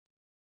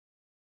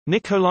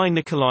Nikolay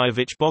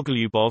Nikolayevich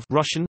Bogolyubov,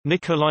 Russian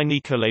Nikolay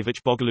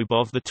Nikolaevich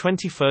Bogolyubov, the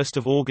 21st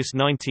of August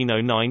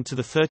 1909 to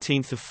the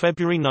 13th of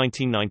February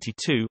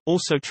 1992,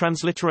 also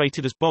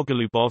transliterated as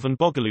Bogolyubov and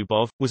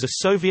Bogolyubov, was a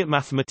Soviet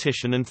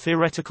mathematician and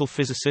theoretical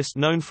physicist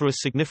known for a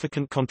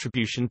significant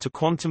contribution to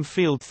quantum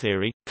field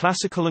theory,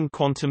 classical and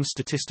quantum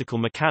statistical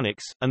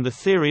mechanics, and the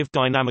theory of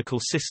dynamical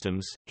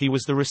systems. He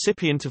was the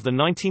recipient of the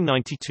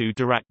 1992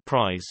 Dirac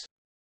Prize.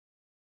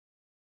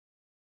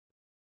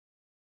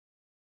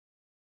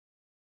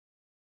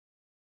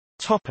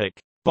 Topic: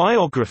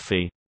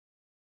 Biography.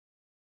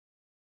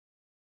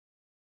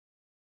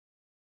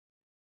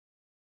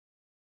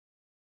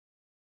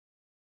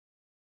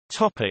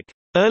 Topic: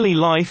 Early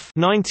life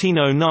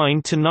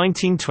 1909 to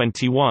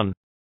 1921.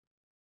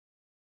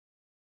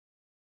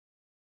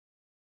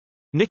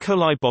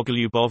 Nikolay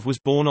Bogolyubov was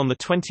born on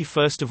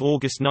 21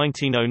 August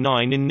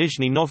 1909 in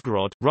Nizhny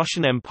Novgorod,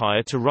 Russian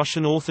Empire, to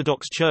Russian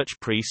Orthodox Church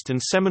priest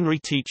and seminary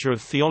teacher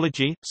of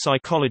theology,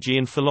 psychology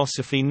and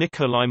philosophy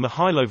Nikolay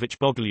Mikhailovich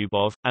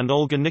Bogolyubov, and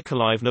Olga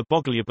Nikolaevna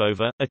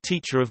Bogolyubova, a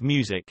teacher of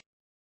music.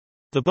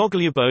 The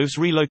Bogolyubovs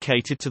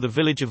relocated to the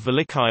village of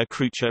Velikaya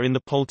Krucha in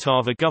the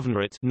Poltava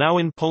Governorate, now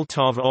in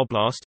Poltava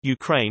Oblast,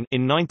 Ukraine,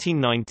 in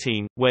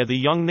 1919, where the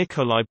young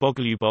Nikolay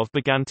Bogolyubov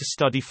began to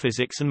study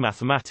physics and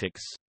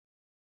mathematics.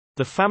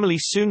 The family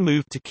soon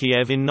moved to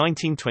Kiev in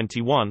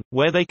 1921,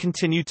 where they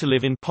continued to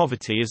live in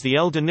poverty as the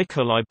elder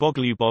Nikolay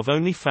Bogolyubov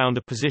only found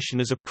a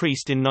position as a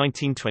priest in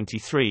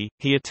 1923.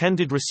 He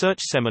attended research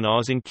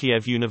seminars in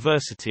Kiev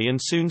University and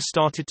soon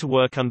started to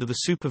work under the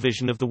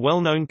supervision of the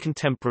well-known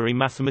contemporary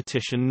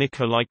mathematician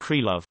Nikolay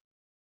Krylov.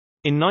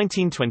 In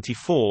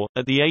 1924,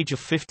 at the age of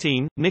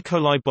 15,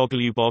 Nikolay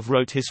Bogolyubov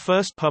wrote his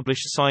first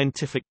published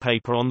scientific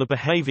paper on the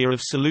behavior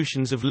of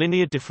solutions of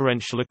linear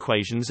differential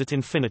equations at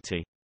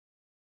infinity.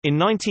 In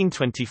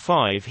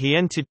 1925 he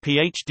entered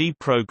PhD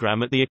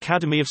program at the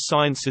Academy of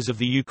Sciences of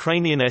the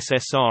Ukrainian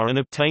SSR and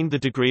obtained the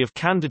degree of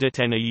Candidate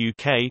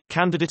NAUK,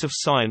 Candidate of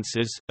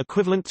Sciences,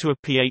 equivalent to a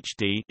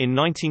PhD, in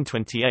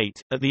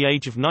 1928, at the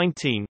age of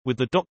 19, with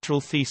the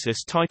doctoral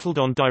thesis titled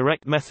On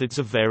Direct Methods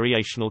of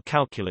Variational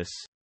Calculus.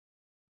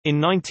 In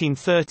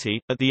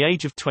 1930, at the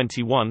age of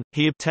 21,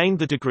 he obtained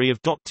the degree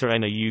of Doctor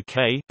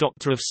NAUK,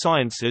 Doctor of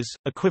Sciences,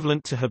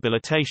 equivalent to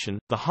habilitation,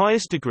 the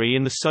highest degree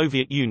in the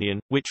Soviet Union,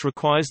 which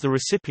requires the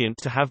recipient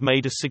to have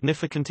made a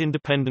significant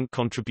independent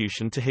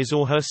contribution to his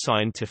or her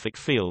scientific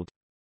field.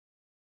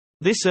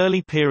 This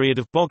early period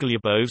of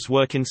Bogolyubov's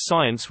work in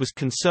science was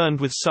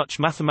concerned with such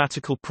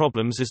mathematical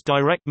problems as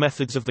direct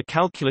methods of the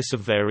calculus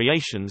of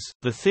variations,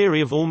 the theory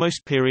of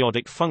almost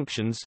periodic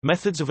functions,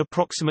 methods of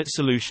approximate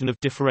solution of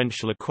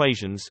differential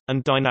equations,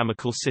 and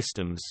dynamical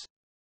systems.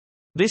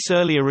 This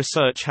earlier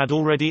research had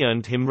already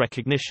earned him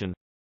recognition.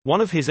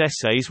 One of his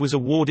essays was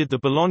awarded the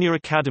Bologna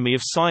Academy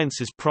of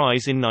Sciences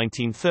Prize in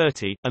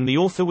 1930, and the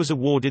author was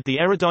awarded the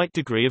erudite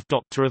degree of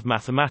Doctor of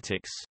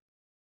Mathematics.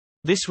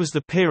 This was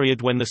the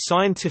period when the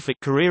scientific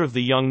career of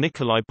the young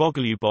Nikolay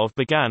Bogolyubov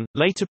began,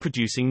 later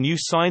producing new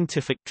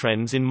scientific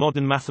trends in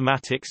modern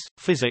mathematics,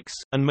 physics,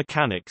 and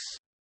mechanics.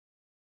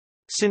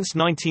 Since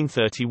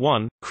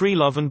 1931,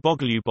 Krylov and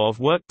Bogolyubov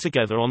worked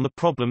together on the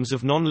problems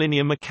of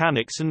nonlinear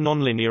mechanics and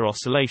nonlinear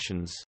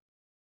oscillations.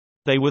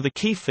 They were the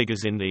key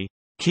figures in the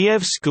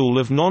Kiev School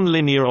of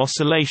Nonlinear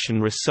Oscillation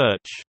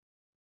Research,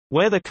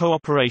 where their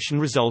cooperation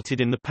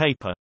resulted in the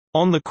paper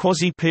On the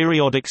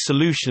Quasi-Periodic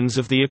Solutions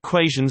of the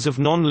Equations of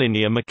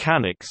Nonlinear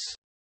Mechanics,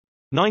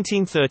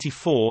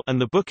 1934, and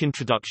the book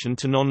Introduction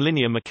to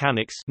Nonlinear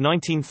Mechanics,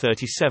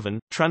 1937,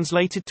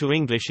 translated to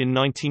English in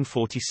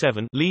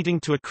 1947,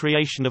 leading to a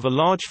creation of a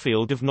large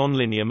field of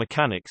nonlinear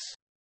mechanics.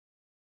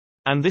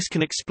 And this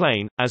can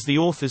explain, as the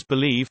authors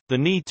believe, the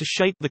need to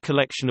shape the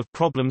collection of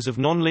problems of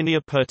nonlinear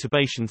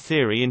perturbation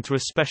theory into a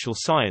special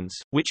science,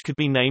 which could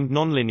be named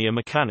nonlinear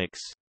mechanics.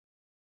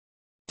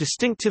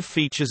 Distinctive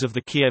features of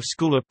the Kiev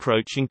School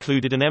approach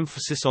included an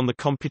emphasis on the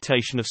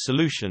computation of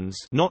solutions,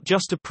 not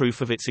just a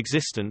proof of its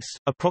existence,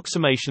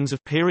 approximations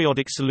of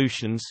periodic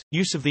solutions,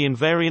 use of the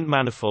invariant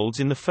manifolds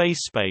in the phase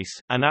space,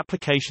 and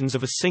applications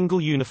of a single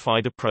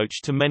unified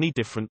approach to many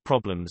different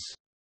problems.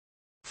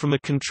 From a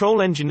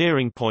control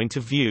engineering point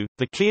of view,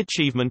 the key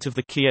achievement of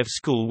the Kiev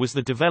School was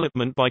the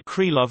development by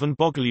Krylov and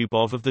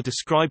Bogolyubov of the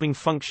describing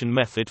function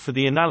method for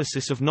the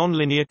analysis of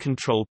nonlinear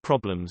control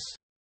problems.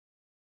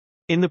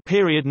 In the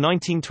period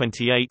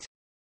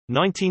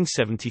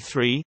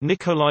 1928–1973,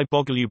 Nikolay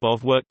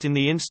Bogolyubov worked in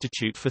the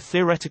Institute for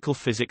Theoretical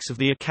Physics of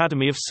the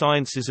Academy of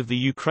Sciences of the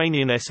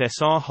Ukrainian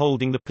SSR,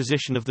 holding the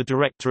position of the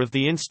director of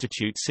the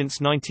institute since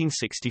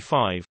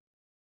 1965.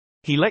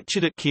 He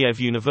lectured at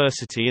Kiev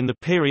University in the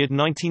period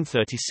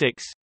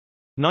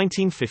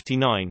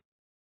 1936–1959.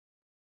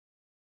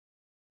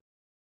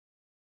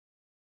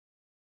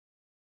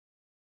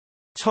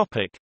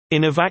 Topic: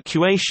 In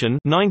Evacuation,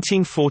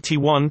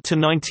 1941 to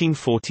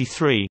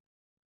 1943.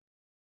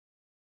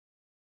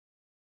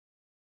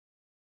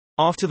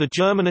 After the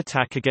German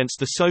attack against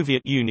the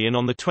Soviet Union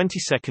on the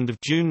 22nd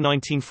of June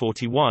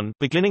 1941,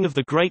 beginning of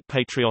the Great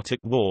Patriotic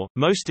War,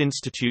 most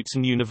institutes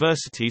and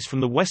universities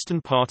from the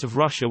western part of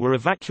Russia were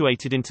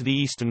evacuated into the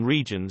eastern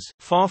regions,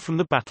 far from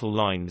the battle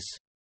lines.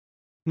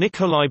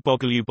 Nikolay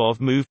Bogolyubov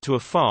moved to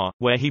Ufa,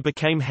 where he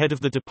became head of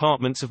the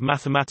departments of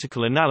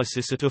mathematical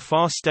analysis at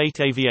Ufa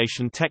State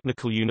Aviation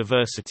Technical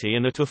University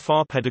and at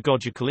Ufa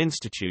Pedagogical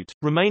Institute,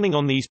 remaining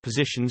on these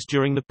positions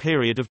during the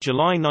period of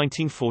July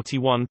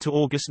 1941 to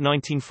August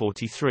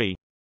 1943.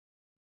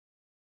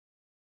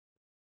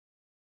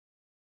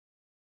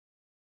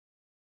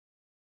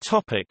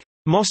 Topic: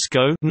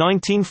 Moscow,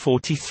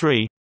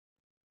 1943.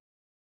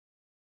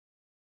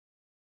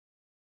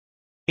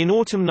 In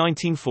autumn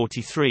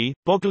 1943,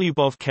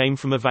 Bogolyubov came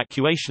from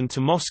evacuation to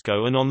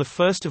Moscow, and on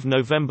 1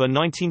 November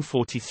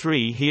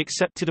 1943 he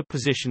accepted a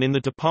position in the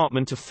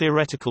Department of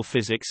Theoretical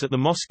Physics at the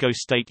Moscow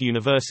State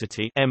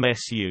University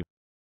 (MSU).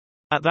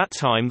 At that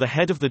time the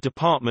head of the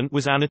department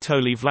was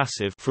Anatoly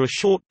Vlasiv. For a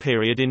short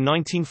period in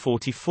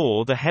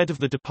 1944 the head of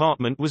the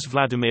department was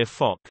Vladimir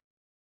Fock.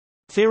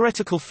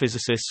 Theoretical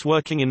physicists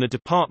working in the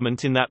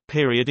department in that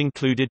period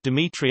included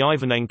Dmitry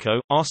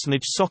Ivanenko,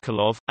 Arsenij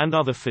Sokolov, and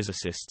other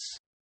physicists.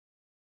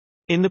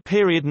 In the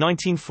period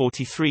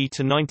 1943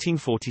 to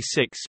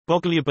 1946,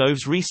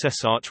 Bogolyubov's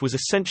research was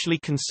essentially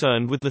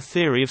concerned with the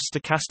theory of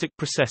stochastic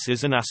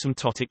processes and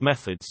asymptotic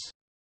methods.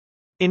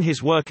 In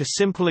his work, a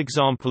simple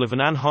example of an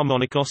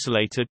anharmonic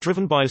oscillator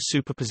driven by a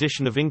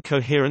superposition of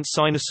incoherent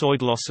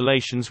sinusoidal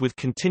oscillations with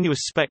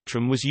continuous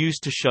spectrum was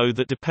used to show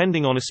that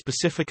depending on a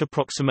specific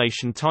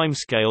approximation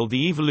timescale,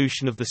 the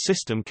evolution of the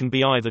system can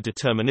be either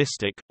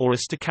deterministic, or a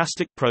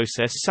stochastic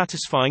process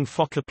satisfying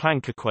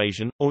Fokker-Planck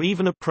equation, or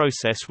even a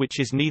process which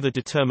is neither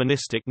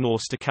deterministic nor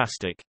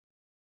stochastic.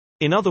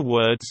 In other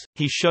words,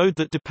 he showed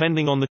that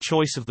depending on the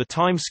choice of the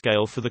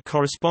timescale for the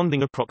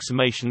corresponding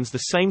approximations, the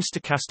same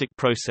stochastic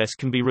process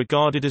can be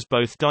regarded as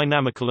both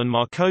dynamical and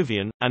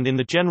Markovian, and in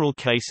the general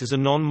case as a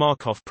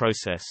non-Markov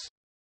process.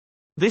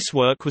 This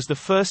work was the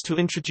first to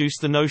introduce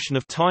the notion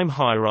of time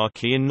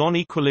hierarchy in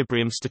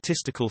non-equilibrium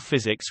statistical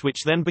physics,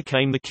 which then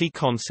became the key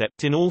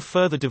concept in all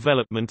further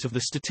development of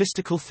the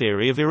statistical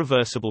theory of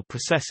irreversible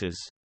processes.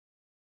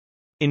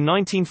 In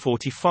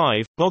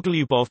 1945,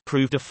 Bogolyubov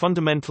proved a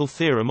fundamental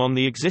theorem on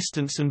the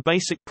existence and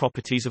basic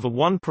properties of a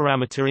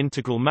one-parameter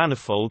integral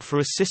manifold for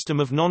a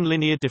system of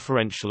nonlinear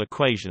differential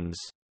equations.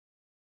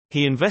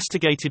 He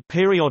investigated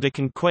periodic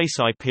and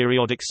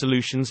quasi-periodic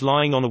solutions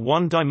lying on a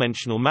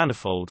one-dimensional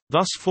manifold,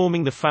 thus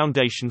forming the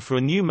foundation for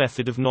a new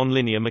method of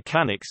nonlinear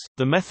mechanics,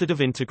 the method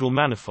of integral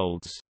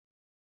manifolds.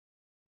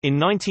 In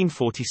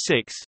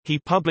 1946, he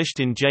published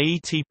in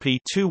JETP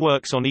two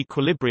works on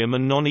equilibrium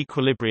and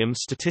non-equilibrium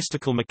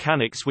statistical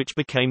mechanics, which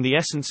became the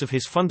essence of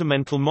his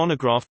fundamental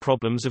monograph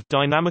Problems of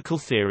Dynamical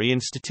Theory in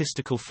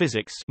Statistical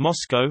Physics,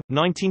 Moscow,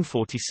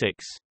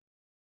 1946.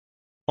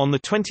 On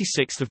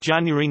 26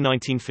 January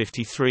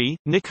 1953,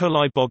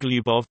 Nikolay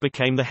Bogolyubov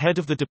became the head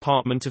of the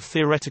Department of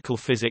Theoretical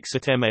Physics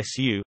at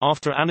MSU,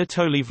 after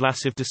Anatoly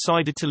Vlasiv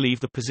decided to leave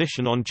the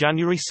position on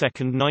January 2,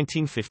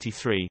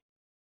 1953.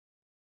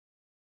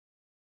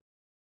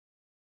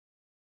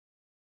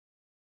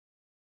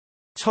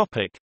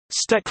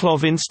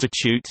 Steklov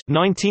Institute,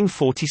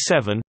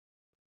 1947.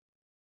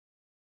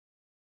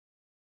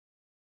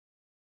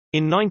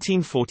 In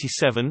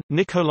 1947,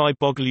 Nikolay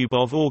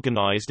Bogolyubov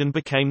organized and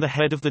became the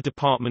head of the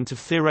Department of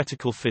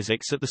Theoretical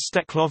Physics at the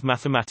Steklov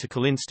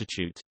Mathematical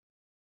Institute.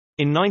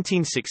 In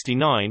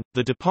 1969,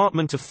 the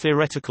Department of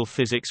Theoretical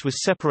Physics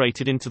was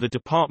separated into the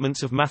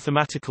Departments of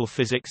Mathematical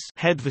Physics,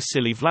 head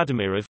Vasily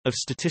Vladimirov, of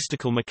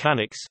Statistical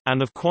Mechanics,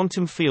 and of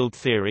Quantum Field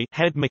Theory,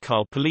 head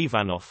Mikhail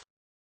Polivanov.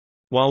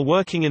 While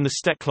working in the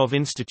Steklov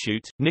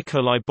Institute,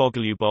 Nikolay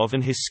Bogolyubov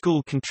and his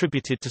school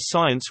contributed to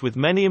science with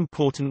many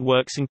important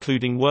works,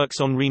 including works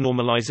on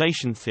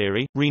renormalization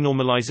theory,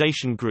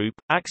 renormalization group,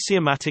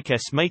 axiomatic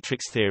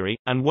S-matrix theory,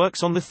 and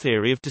works on the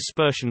theory of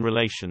dispersion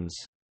relations.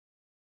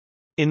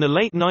 In the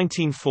late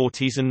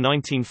 1940s and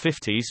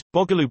 1950s,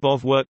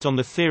 Bogolyubov worked on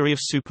the theory of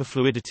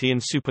superfluidity and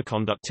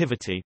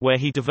superconductivity, where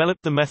he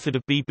developed the method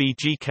of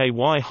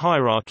BBGKY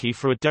hierarchy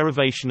for a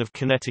derivation of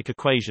kinetic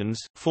equations,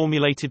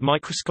 formulated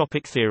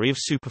microscopic theory of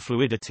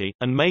superfluidity,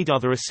 and made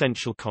other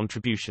essential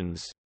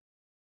contributions.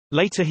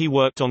 Later he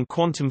worked on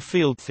quantum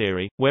field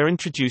theory, where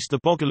introduced the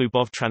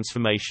Bogolyubov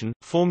transformation,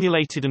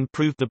 formulated and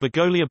proved the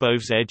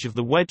Bogolyubov's edge of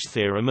the wedge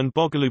theorem and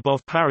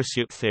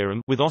Bogolyubov-Parasyuk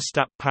theorem with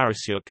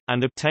Ostap-Parasyuk,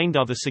 and obtained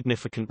other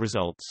significant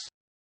results.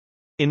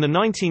 In the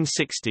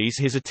 1960s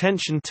his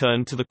attention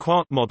turned to the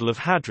quark model of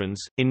hadrons.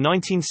 In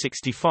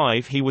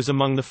 1965 he was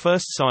among the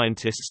first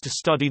scientists to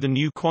study the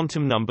new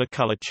quantum number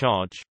color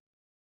charge.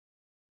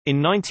 In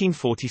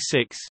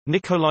 1946,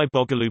 Nikolay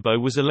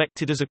Bogolyubov was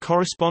elected as a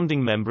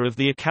corresponding member of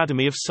the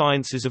Academy of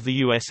Sciences of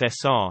the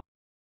USSR.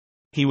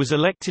 He was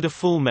elected a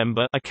full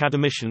member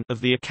academician of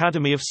the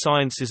Academy of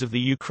Sciences of the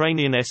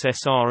Ukrainian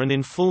SSR and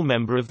in full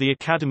member of the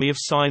Academy of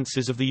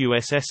Sciences of the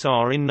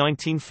USSR in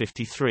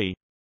 1953.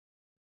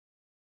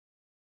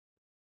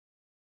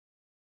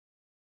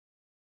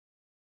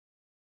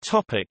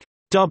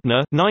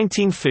 Dubna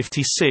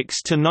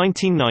 1956 to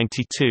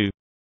 1992.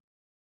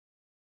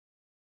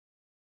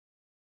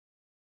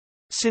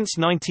 Since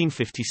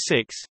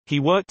 1956,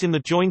 he worked in the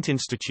Joint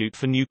Institute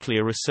for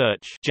Nuclear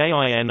Research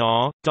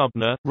 (JINR),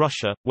 Dubna,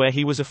 Russia, where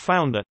he was a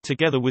founder,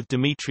 together with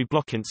Dmitry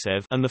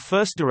Blokhintsev, and the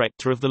first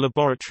director of the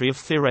Laboratory of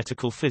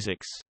Theoretical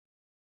Physics.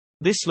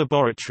 This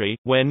laboratory,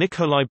 where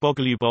Nikolay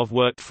Bogolyubov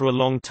worked for a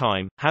long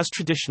time, has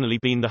traditionally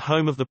been the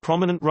home of the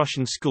prominent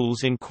Russian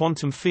schools in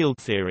quantum field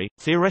theory,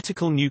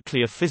 theoretical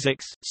nuclear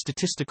physics,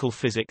 statistical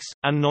physics,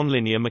 and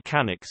nonlinear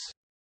mechanics.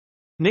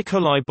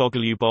 Nikolay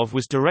Bogolyubov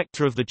was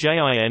director of the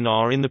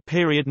JINR in the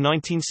period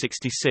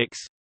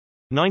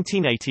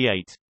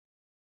 1966–1988.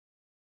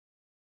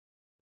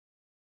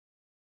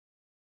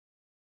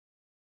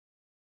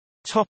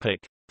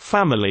 Topic: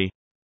 Family.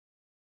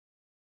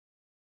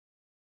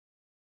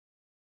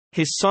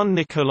 His son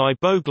Nikolay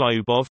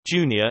Bogolyubov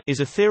Jr. is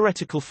a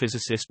theoretical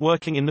physicist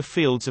working in the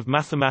fields of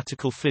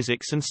mathematical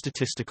physics and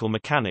statistical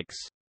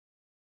mechanics.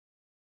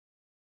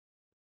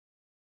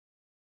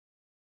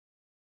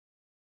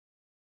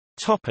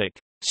 Topic: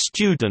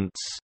 Students.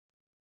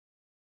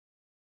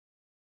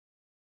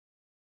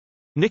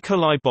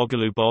 Nikolay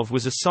Bogolyubov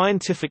was a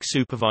scientific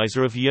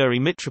supervisor of Yuri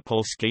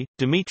Mitropolsky,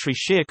 Dmitry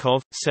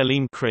Shirkov,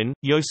 Selim Krin,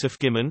 Yosef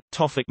Gimon,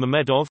 Tofik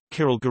Mamedov,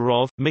 Kirill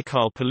Gurov,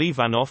 Mikhail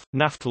Polivanov,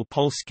 Naftal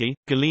Polsky,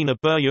 Galina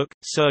Buryuk,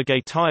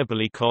 Sergei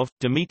Tyabelikov,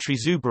 Dmitry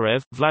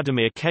Zubarev,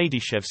 Vladimir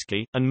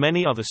Kadyshevsky, and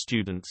many other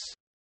students.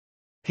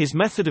 His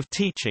method of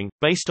teaching,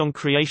 based on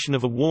creation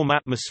of a warm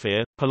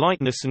atmosphere,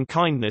 politeness and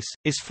kindness,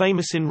 is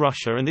famous in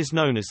Russia and is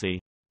known as the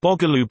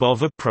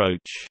Bogolyubov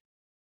approach.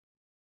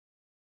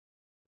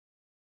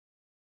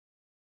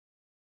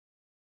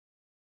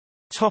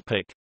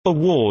 Topic: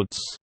 Awards.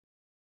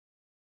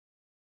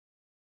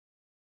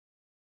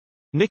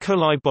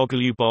 Nikolay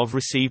Bogolyubov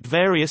received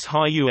various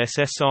high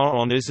USSR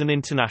honors and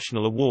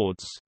international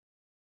awards.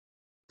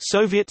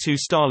 Soviet II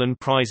Stalin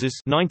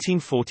Prizes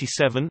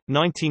 1947,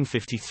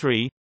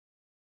 1953.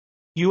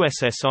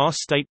 USSR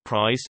State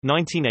Prize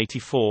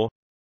 1984,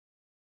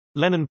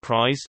 Lenin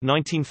Prize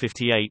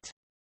 1958,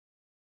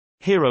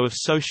 Hero of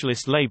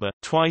Socialist Labor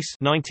twice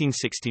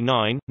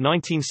 1969,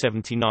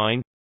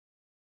 1979,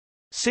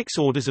 6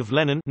 Orders of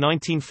Lenin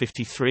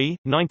 1953,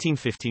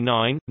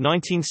 1959,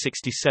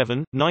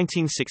 1967,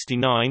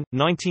 1969,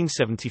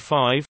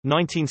 1975,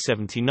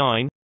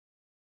 1979,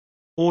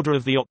 Order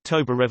of the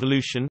October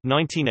Revolution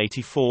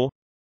 1984,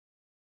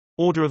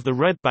 Order of the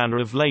Red Banner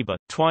of Labor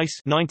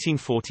twice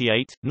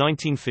 1948,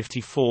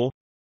 1954,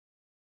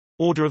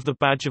 Order of the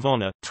Badge of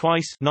Honor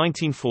twice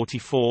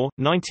 1944,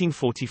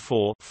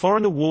 1944,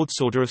 Foreign Awards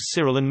Order of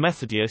Cyril and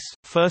Methodius,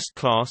 First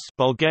Class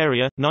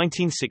Bulgaria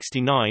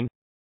 1969,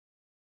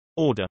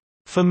 Order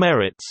for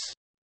Merits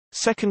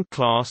Second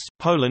Class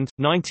Poland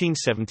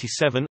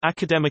 1977,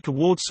 Academic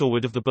Award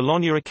Sword of the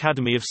Bologna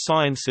Academy of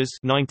Sciences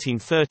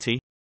 1930,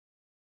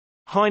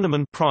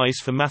 Heinemann Prize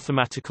for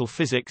Mathematical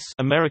Physics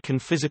American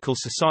Physical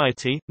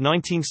Society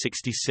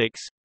 1966,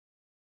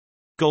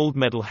 Gold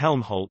Medal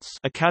Helmholtz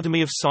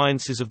Academy of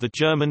Sciences of the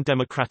German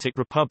Democratic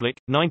Republic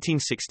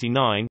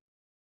 1969,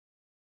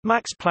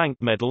 Max Planck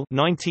Medal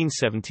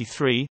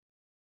 1973,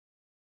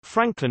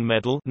 Franklin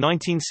Medal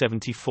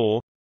 1974,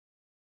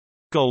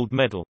 Gold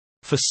Medal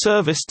for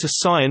Service to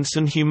Science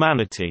and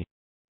Humanity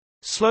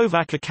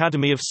Slovak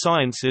Academy of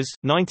Sciences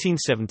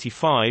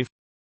 1975,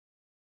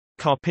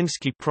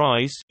 Karpinski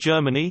Prize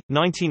Germany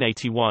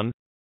 1981,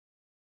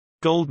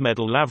 Gold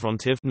Medal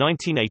Lavrentiev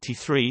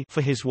 1983 for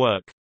his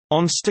work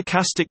on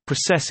stochastic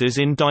processes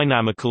in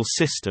dynamical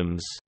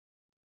systems.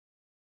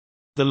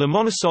 The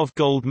Lomonosov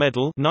Gold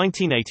Medal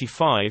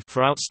 1985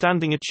 for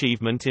outstanding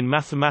achievement in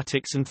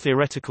mathematics and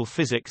theoretical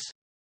physics.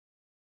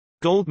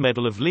 Gold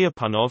Medal of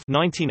Lyapunov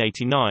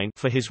 1989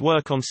 for his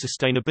work on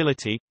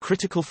sustainability,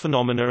 critical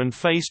phenomena and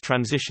phase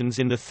transitions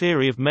in the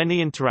theory of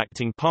many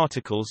interacting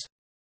particles.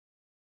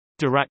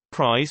 Dirac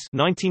Prize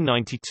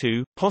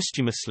 1992,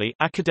 posthumously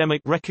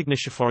academic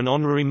recognition for an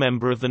honorary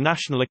member of the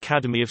National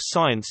Academy of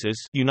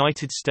Sciences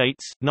United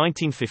States,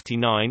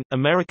 1959,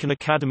 American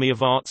Academy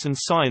of Arts and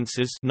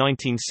Sciences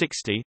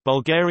 1960,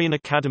 Bulgarian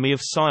Academy of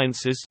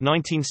Sciences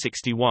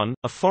 1961,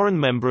 a foreign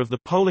member of the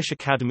Polish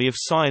Academy of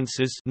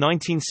Sciences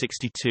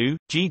 1962,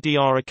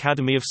 GDR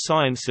Academy of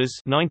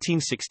Sciences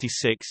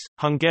 1966,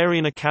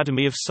 Hungarian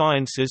Academy of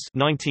Sciences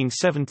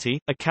 1970,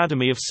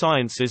 Academy of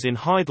Sciences in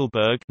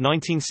Heidelberg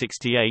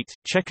 1968,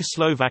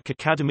 Czechoslovak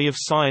Academy of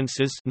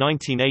Sciences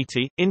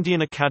 1980,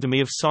 Indian Academy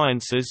of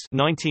Sciences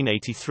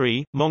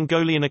 1983,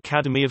 Mongolian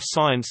Academy of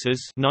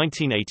Sciences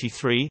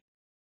 1983,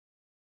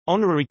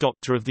 Honorary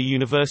Doctor of the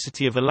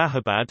University of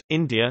Allahabad,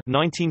 India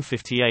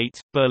 1958,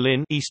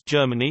 Berlin, East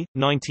Germany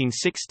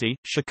 1960,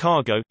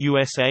 Chicago,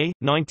 USA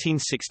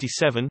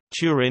 1967,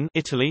 Turin,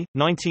 Italy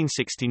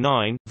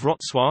 1969,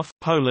 Wrocław,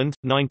 Poland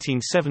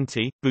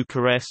 1970,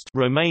 Bucharest,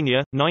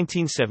 Romania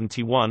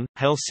 1971,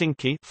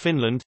 Helsinki,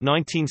 Finland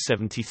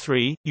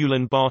 1973,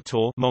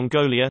 Ulaanbaatar,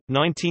 Mongolia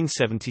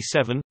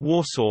 1977,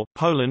 Warsaw,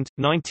 Poland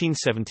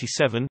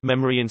 1977.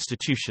 Memory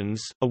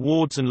institutions,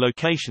 awards and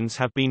locations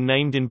have been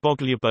named in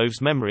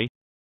Bogolyubov's memory.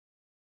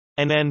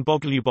 N.N.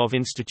 Bogolyubov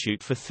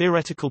Institute for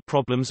Theoretical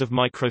Problems of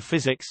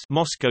Microphysics,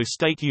 Moscow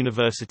State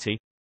University.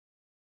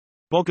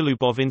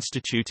 Bogolyubov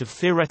Institute of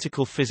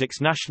Theoretical Physics,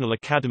 National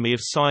Academy of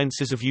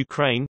Sciences of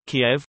Ukraine,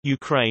 Kiev,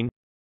 Ukraine.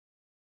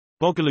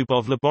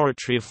 Bogolyubov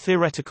Laboratory of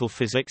Theoretical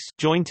Physics,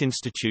 Joint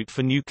Institute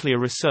for Nuclear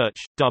Research,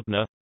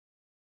 Dubna.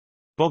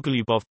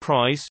 Bogolyubov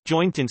Prize,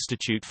 Joint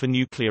Institute for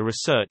Nuclear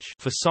Research,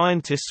 for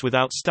scientists with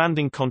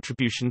outstanding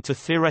contribution to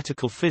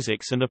theoretical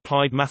physics and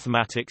applied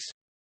mathematics.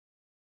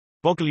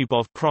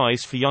 Bogolyubov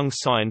Prize for Young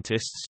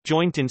Scientists,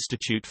 Joint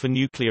Institute for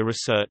Nuclear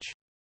Research.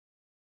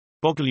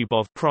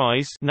 Bogolyubov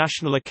Prize,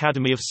 National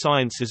Academy of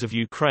Sciences of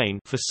Ukraine,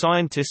 for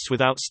scientists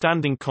with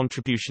outstanding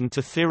contribution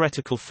to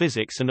theoretical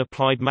physics and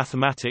applied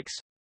mathematics.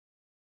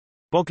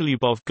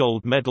 Bogolyubov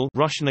Gold Medal,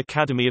 Russian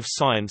Academy of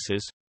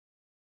Sciences.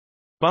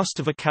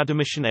 Bust of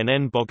Academician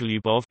N.N.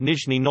 Bogolyubov,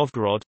 Nizhny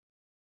Novgorod.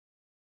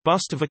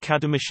 Bust of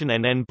Academician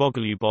N.N.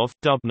 Bogolyubov,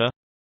 Dubna.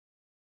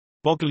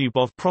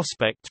 Bogolyubov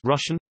Prospect,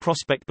 Russian,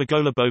 Prospect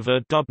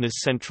Bogolyubova,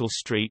 Dubna's Central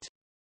Street.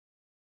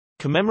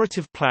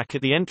 Commemorative plaque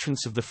at the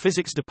entrance of the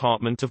Physics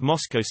Department of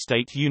Moscow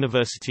State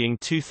University. In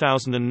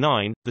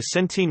 2009, the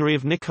centenary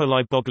of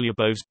Nikolay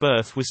Bogolyubov's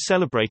birth was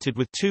celebrated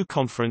with two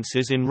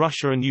conferences in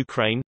Russia and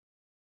Ukraine.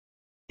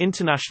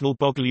 International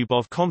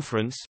Bogolyubov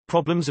Conference,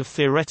 Problems of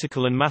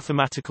Theoretical and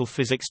Mathematical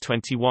Physics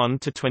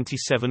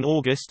 21–27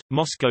 August,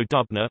 Moscow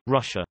Dubna,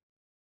 Russia.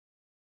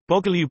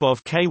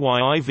 Bogolyubov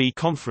KYIV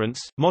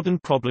Conference, Modern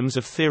Problems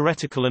of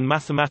Theoretical and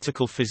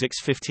Mathematical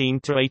Physics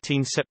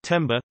 15–18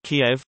 September,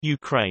 Kiev,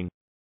 Ukraine.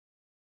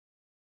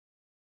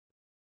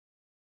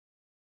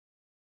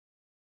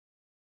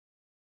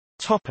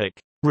 Topic: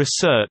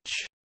 Research.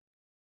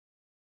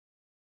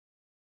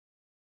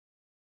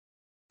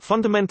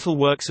 Fundamental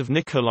works of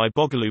Nikolay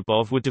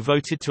Bogolyubov were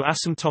devoted to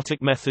asymptotic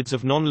methods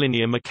of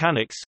nonlinear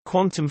mechanics,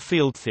 quantum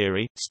field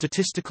theory,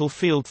 statistical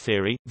field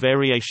theory,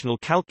 variational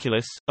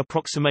calculus,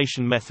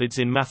 approximation methods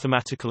in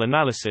mathematical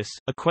analysis,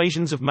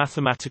 equations of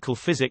mathematical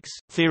physics,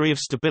 theory of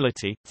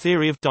stability,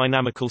 theory of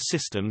dynamical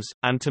systems,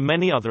 and to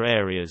many other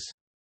areas.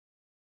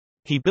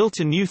 He built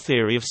a new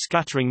theory of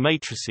scattering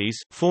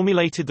matrices,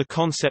 formulated the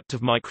concept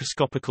of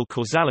microscopical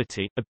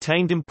causality,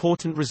 obtained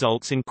important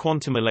results in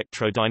quantum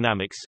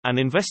electrodynamics, and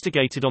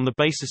investigated on the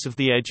basis of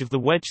the edge of the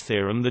wedge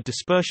theorem the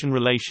dispersion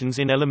relations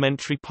in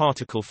elementary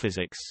particle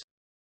physics.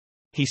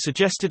 He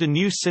suggested a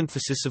new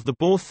synthesis of the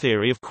Bohr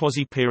theory of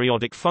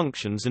quasi-periodic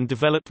functions and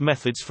developed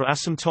methods for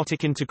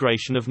asymptotic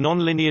integration of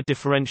nonlinear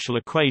differential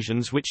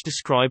equations which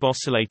describe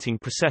oscillating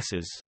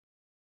processes.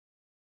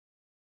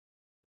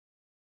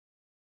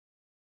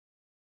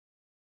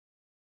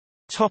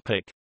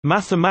 Topic: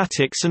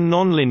 Mathematics and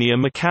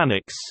nonlinear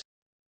mechanics.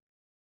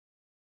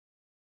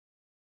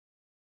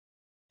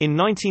 In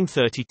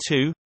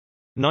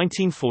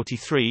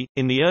 1932–1943,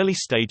 in the early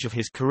stage of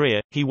his career,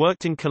 he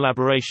worked in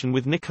collaboration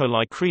with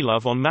Nikolay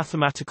Krylov on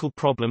mathematical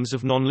problems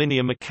of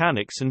nonlinear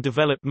mechanics and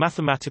developed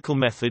mathematical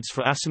methods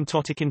for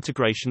asymptotic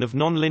integration of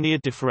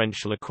nonlinear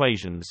differential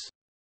equations.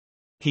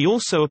 He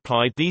also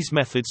applied these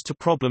methods to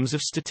problems of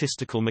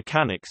statistical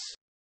mechanics.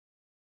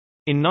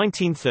 In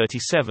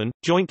 1937,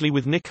 jointly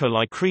with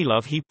Nikolay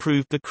Krylov, he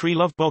proved the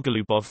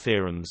Krylov-Bogolyubov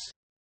theorems.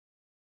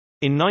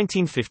 In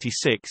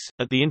 1956,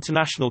 at the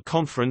International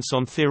Conference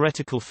on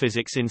Theoretical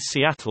Physics in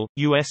Seattle,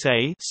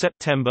 USA,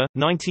 September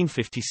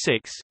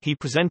 1956, he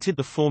presented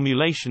the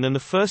formulation and the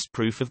first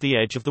proof of the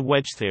edge of the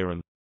wedge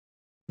theorem.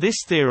 This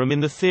theorem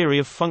in the theory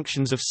of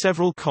functions of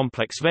several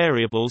complex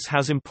variables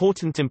has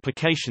important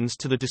implications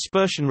to the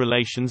dispersion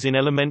relations in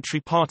elementary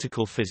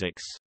particle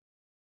physics.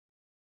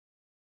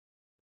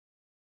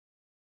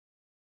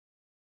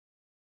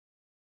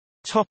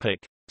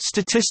 Topic: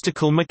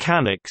 Statistical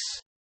mechanics.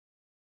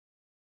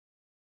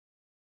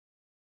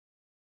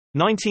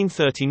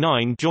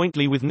 1939,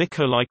 jointly with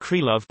Nikolay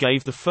Krylov,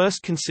 gave the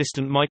first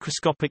consistent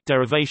microscopic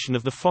derivation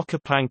of the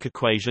Fokker-Planck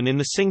equation in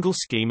the single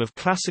scheme of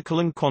classical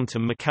and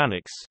quantum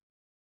mechanics.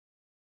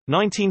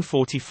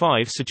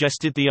 1945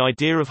 suggested the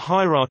idea of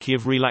hierarchy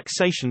of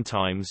relaxation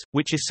times,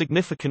 which is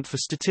significant for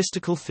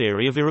statistical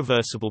theory of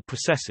irreversible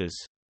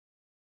processes.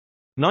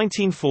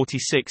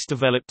 1946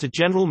 developed a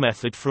general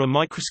method for a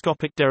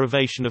microscopic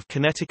derivation of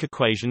kinetic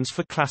equations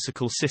for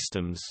classical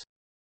systems.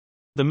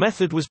 The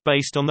method was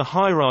based on the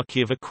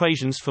hierarchy of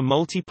equations for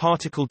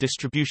multi-particle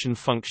distribution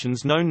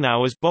functions known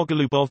now as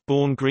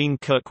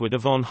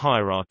Bogolyubov-Born-Green-Kirkwood-Yvonne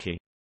hierarchy.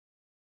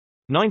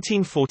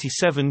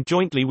 1947,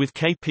 jointly with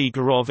K. P.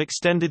 Gurov,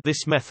 extended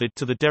this method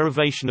to the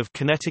derivation of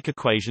kinetic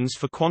equations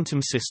for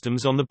quantum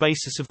systems on the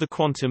basis of the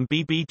quantum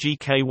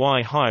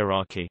BBGKY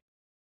hierarchy.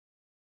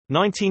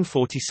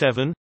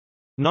 1947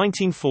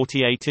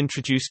 1948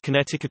 introduced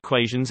kinetic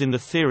equations in the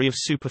theory of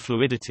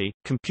superfluidity,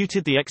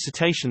 computed the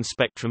excitation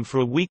spectrum for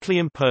a weakly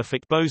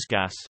imperfect Bose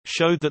gas,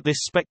 showed that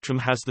this spectrum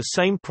has the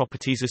same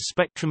properties as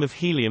spectrum of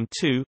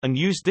helium-2, and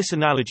used this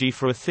analogy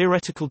for a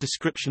theoretical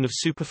description of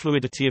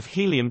superfluidity of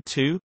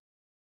helium-2.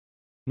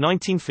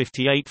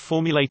 1958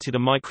 formulated a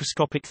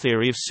microscopic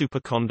theory of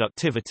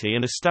superconductivity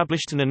and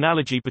established an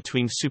analogy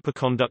between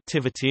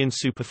superconductivity and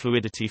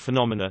superfluidity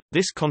phenomena.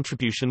 This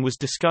contribution was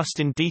discussed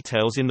in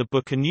details in the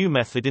book A New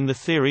Method in the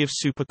Theory of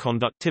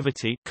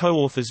Superconductivity,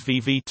 co-authors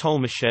V. V.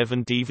 Tolmashev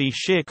and D. V.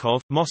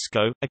 Shirkov,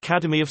 Moscow,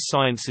 Academy of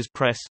Sciences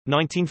Press,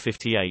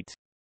 1958.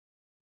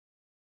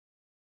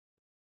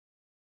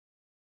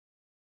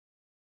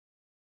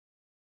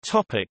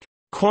 Topic: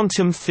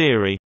 Quantum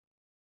theory.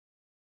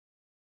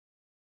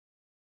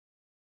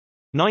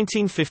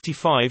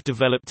 1955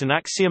 developed an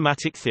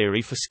axiomatic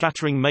theory for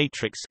scattering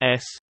matrix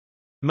S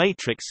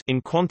matrix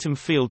in quantum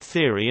field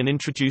theory and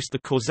introduced the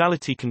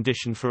causality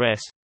condition for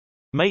S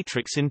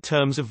matrix in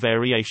terms of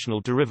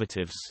variational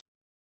derivatives.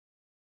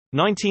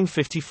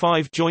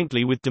 1955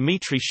 jointly with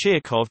Dmitry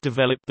Shirkov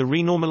developed the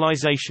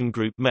renormalization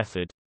group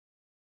method.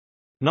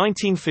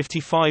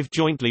 1955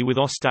 jointly with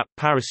Ostap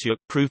Parasyuk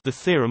proved the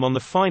theorem on the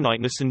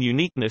finiteness and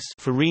uniqueness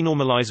for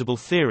renormalizable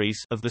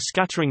theories of the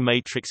scattering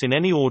matrix in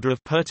any order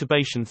of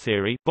perturbation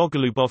theory,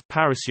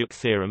 Bogolyubov-Parasyuk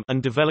theorem,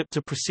 and developed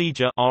a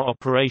procedure R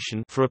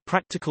operation for a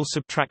practical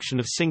subtraction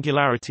of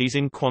singularities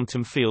in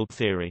quantum field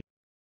theory.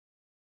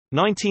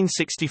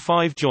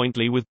 1965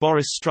 jointly with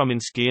Boris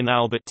Struminsky and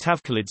Albert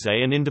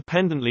Tavkolidze and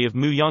independently of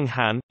Mu-Young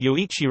Han,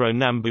 Yoichiro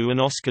Nambu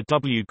and Oscar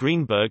W.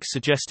 Greenberg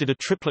suggested a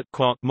triplet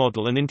quark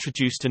model and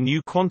introduced a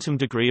new quantum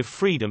degree of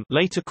freedom,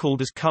 later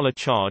called as color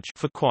charge,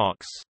 for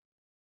quarks.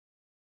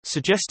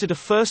 Suggested a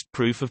first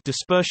proof of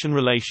dispersion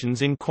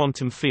relations in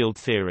quantum field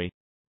theory.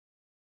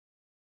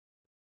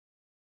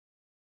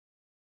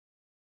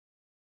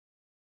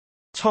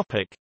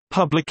 Topic: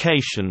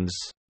 Publications.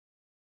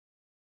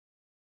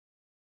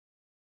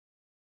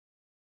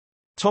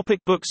 Topic: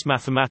 books.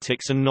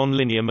 Mathematics and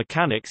Nonlinear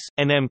Mechanics,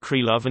 N. M.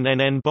 Krylov and N.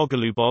 N.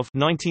 Bogolyubov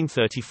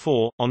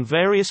 1934, on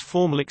various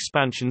formal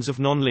expansions of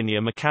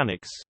nonlinear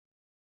mechanics.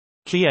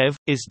 Kiev,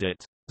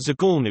 Izdat.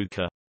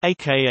 Zagolnuka.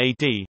 aka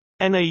D.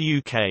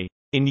 NAUK.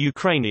 In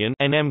Ukrainian,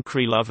 N. M.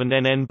 Krylov and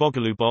N. N.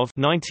 Bogolyubov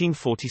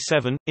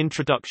 1947,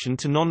 Introduction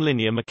to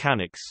Nonlinear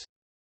Mechanics.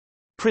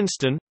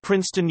 Princeton,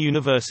 Princeton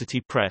University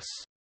Press.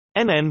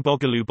 N. N.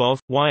 Bogolyubov,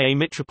 Y. A.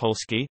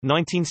 Mitropolsky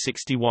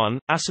 1961,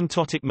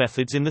 Asymptotic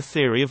Methods in the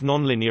Theory of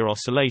Nonlinear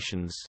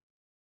Oscillations.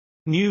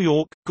 New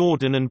York,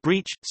 Gordon and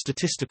Breach,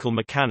 Statistical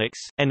Mechanics,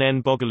 N.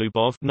 N.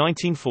 Bogolyubov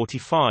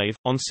 1945,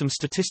 on some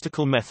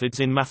statistical methods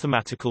in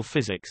mathematical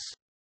physics.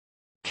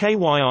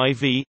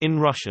 KYIV, in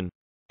Russian.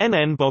 N.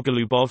 N.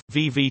 Bogolyubov,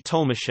 V. V.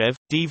 Tolmashev,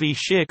 D. V.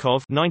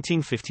 Shirkov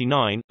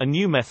 1959, A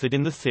New Method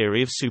in the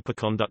Theory of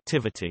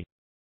Superconductivity.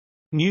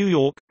 New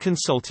York,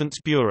 Consultants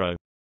Bureau.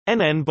 N.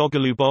 N.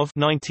 Bogolyubov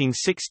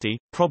 1960,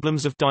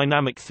 Problems of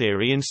Dynamic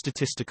Theory in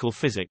Statistical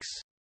Physics.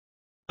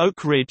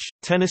 Oak Ridge,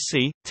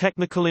 Tennessee,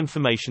 Technical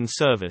Information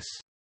Service.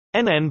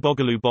 N. N.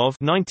 Bogolyubov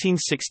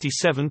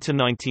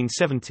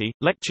 1967–1970,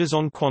 Lectures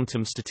on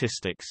Quantum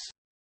Statistics.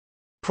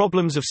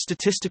 Problems of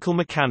Statistical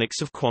Mechanics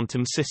of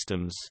Quantum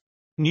Systems.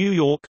 New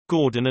York,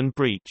 Gordon and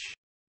Breach.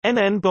 N.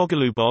 N.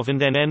 Bogolyubov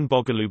and N. N.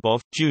 Bogolyubov,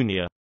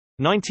 Jr.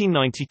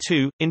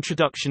 1992,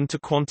 Introduction to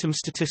Quantum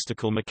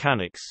Statistical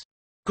Mechanics.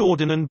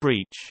 Gordon and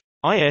Breach.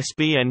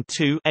 ISBN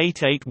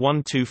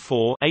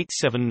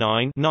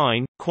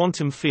 2-88124-879-9,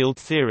 Quantum Field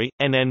Theory,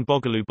 N. N.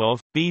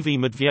 Bogolyubov, B. V.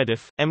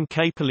 Medvedev, M.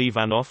 K.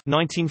 Polivanov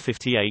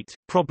 1958,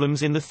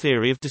 Problems in the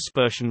Theory of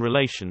Dispersion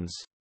Relations.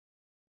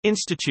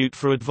 Institute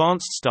for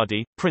Advanced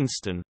Study,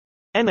 Princeton.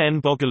 N. N.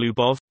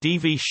 Bogolyubov, D.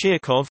 V.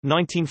 Shirkov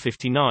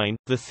 1959,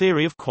 The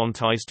Theory of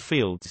Quantized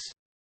Fields.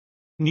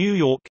 New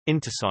York,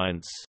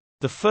 Interscience.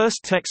 The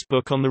first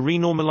textbook on the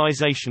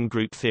renormalization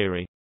group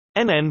theory.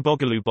 N. N.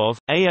 Bogolyubov,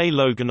 A. A.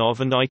 Loganov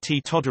and I. T.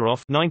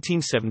 Todorov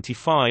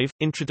 1975,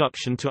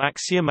 Introduction to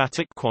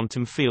Axiomatic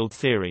Quantum Field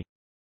Theory.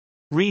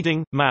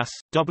 Reading, Mass.,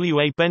 W.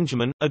 A.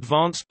 Benjamin,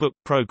 Advanced Book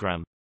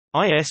Program.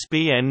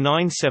 ISBN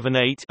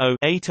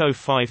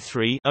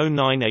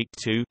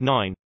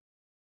 978-0-8053-0982-9.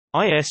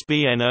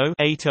 ISBN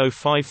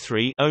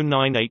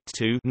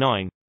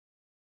 0-8053-0982-9.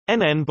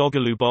 N. N.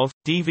 Bogolyubov,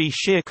 D. V.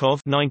 Shirkov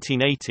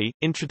 1980,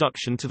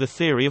 Introduction to the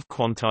Theory of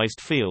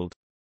Quantized Field.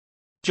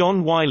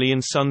 John Wiley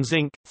 & Sons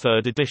Inc.,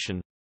 3rd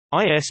edition.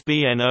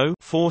 ISBN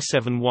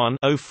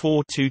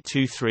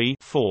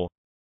 0-471-04223-4.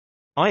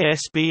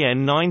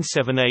 ISBN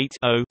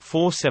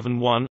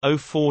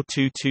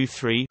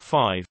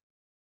 978-0-471-04223-5.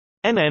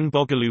 N. N.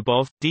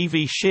 Bogolyubov, D.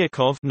 V.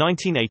 Shirkov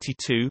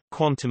 1982,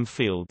 Quantum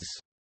Fields.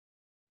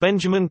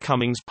 Benjamin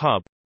Cummings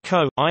Pub.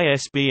 Co.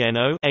 ISBN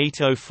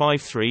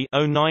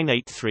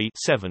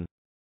 0-8053-0983-7.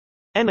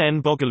 N.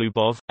 N.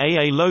 Bogolyubov, A.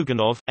 A.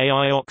 Loganov, A.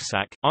 I.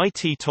 Oksak, I.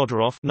 T.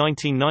 Todorov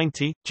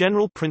 1990,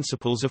 General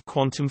Principles of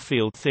Quantum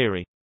Field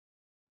Theory.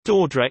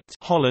 Dordrecht,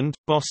 Holland,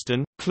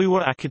 Boston,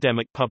 Kluwer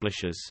Academic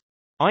Publishers.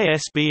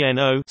 ISBN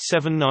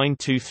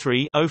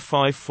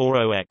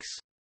 0-7923-0540-X.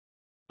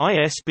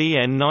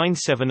 ISBN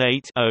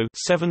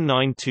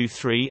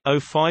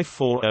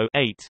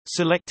 978-0-7923-0540-8,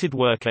 Selected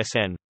Work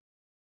SN.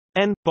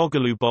 N.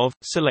 Bogolyubov,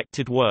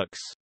 Selected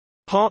Works.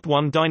 Part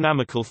 1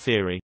 Dynamical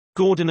Theory.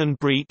 Gordon and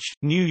Breach,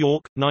 New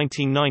York,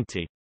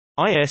 1990.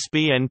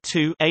 ISBN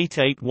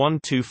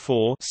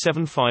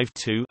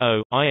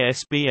 2-88124-752-0,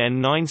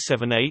 ISBN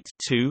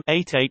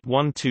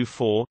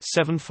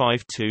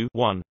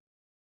 978-2-88124-752-1.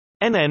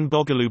 N.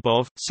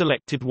 Bogolyubov,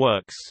 Selected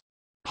Works.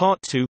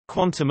 Part 2,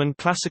 Quantum and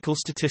Classical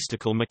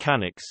Statistical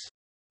Mechanics.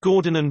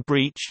 Gordon and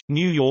Breach,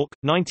 New York,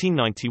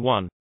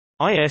 1991.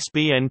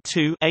 ISBN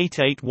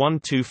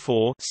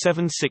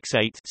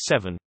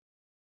 2-88124-768-7.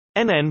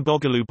 N.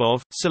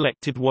 Bogolyubov,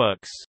 Selected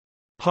Works.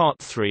 Part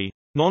 3.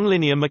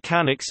 Nonlinear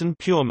Mechanics and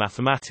Pure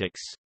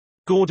Mathematics.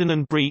 Gordon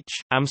and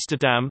Breach,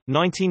 Amsterdam,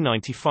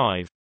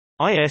 1995.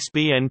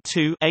 ISBN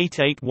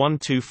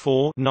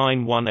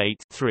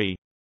 2-88124-918-3.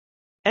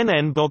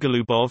 N.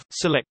 Bogolyubov,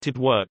 Selected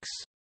Works.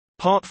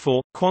 Part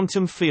 4,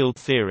 Quantum Field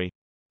Theory.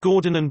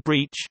 Gordon and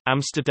Breach,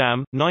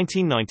 Amsterdam,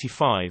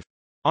 1995.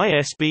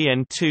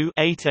 ISBN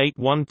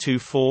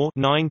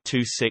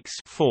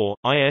 2-88124-926-4,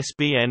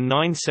 ISBN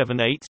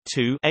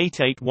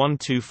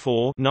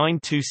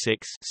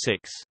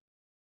 978-2-88124-926-6.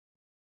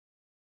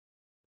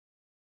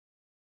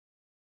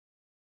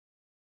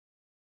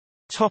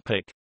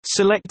 Topic: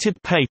 Selected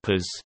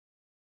papers.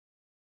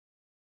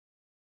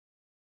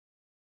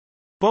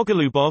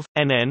 Bogolyubov,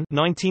 N.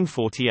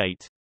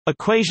 1948.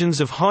 Equations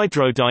of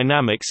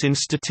Hydrodynamics in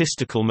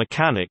Statistical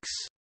Mechanics.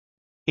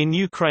 In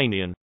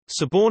Ukrainian.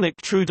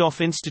 Sobornik Trudov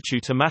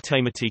Instituta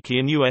Matematiki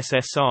in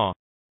USSR.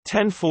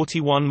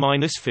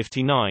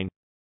 1041-59.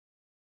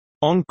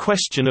 On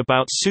question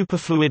about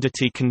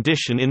superfluidity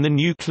condition in the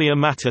nuclear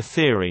matter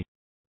theory.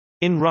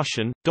 In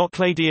Russian,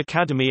 Doklady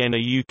Academy na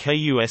UK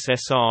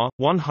USSR,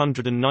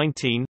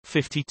 119,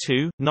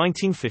 52,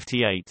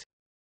 1958.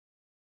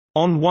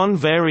 On one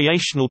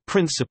variational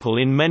principle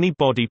in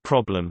many-body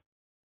problem.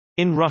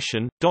 In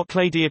Russian,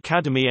 Doklady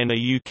Academy na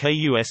UK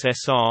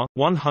USSR,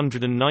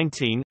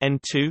 119,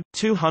 N2,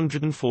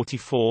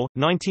 244,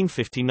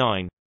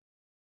 1959.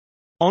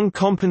 On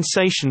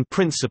compensation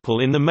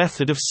principle in the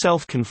method of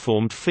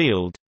self-conformed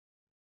field.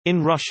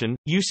 In Russian,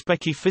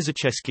 Uspekhi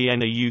Fizически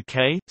na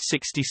UK,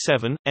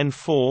 67,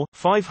 N4,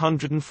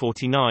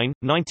 549,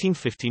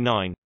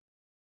 1959.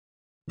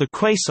 The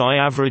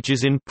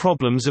quasi-averages in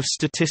problems of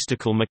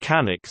statistical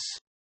mechanics.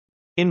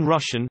 In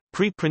Russian,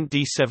 preprint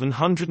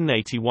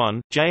D781,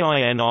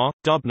 JINR,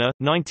 Dubna,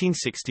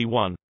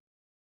 1961.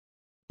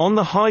 On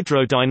the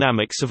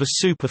hydrodynamics of a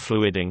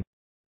superfluiding.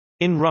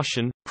 In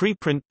Russian,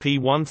 preprint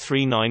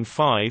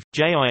P1395,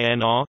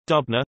 JINR,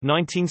 Dubna,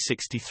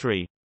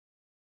 1963.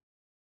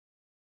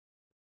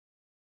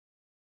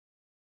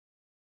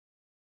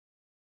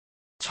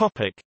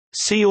 Topic.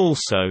 See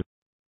also: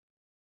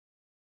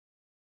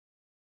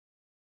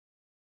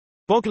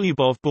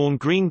 Bogolyubov-Born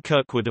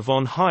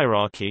Green-Kirkwood-Yvonne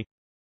hierarchy,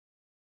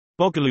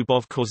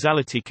 Bogolyubov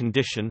causality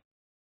condition,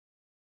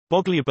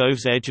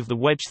 Bogolyubov's edge of the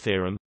wedge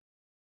theorem,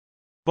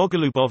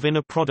 Bogolyubov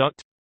inner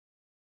product,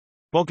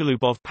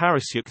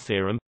 Bogolyubov-Parasyuk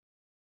theorem,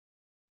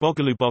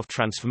 Bogolyubov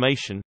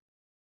transformation,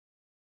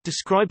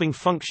 describing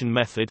function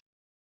method,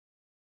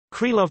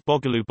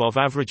 Krylov-Bogolyubov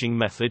averaging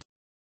method,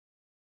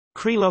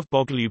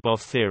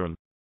 Krylov-Bogolyubov theorem.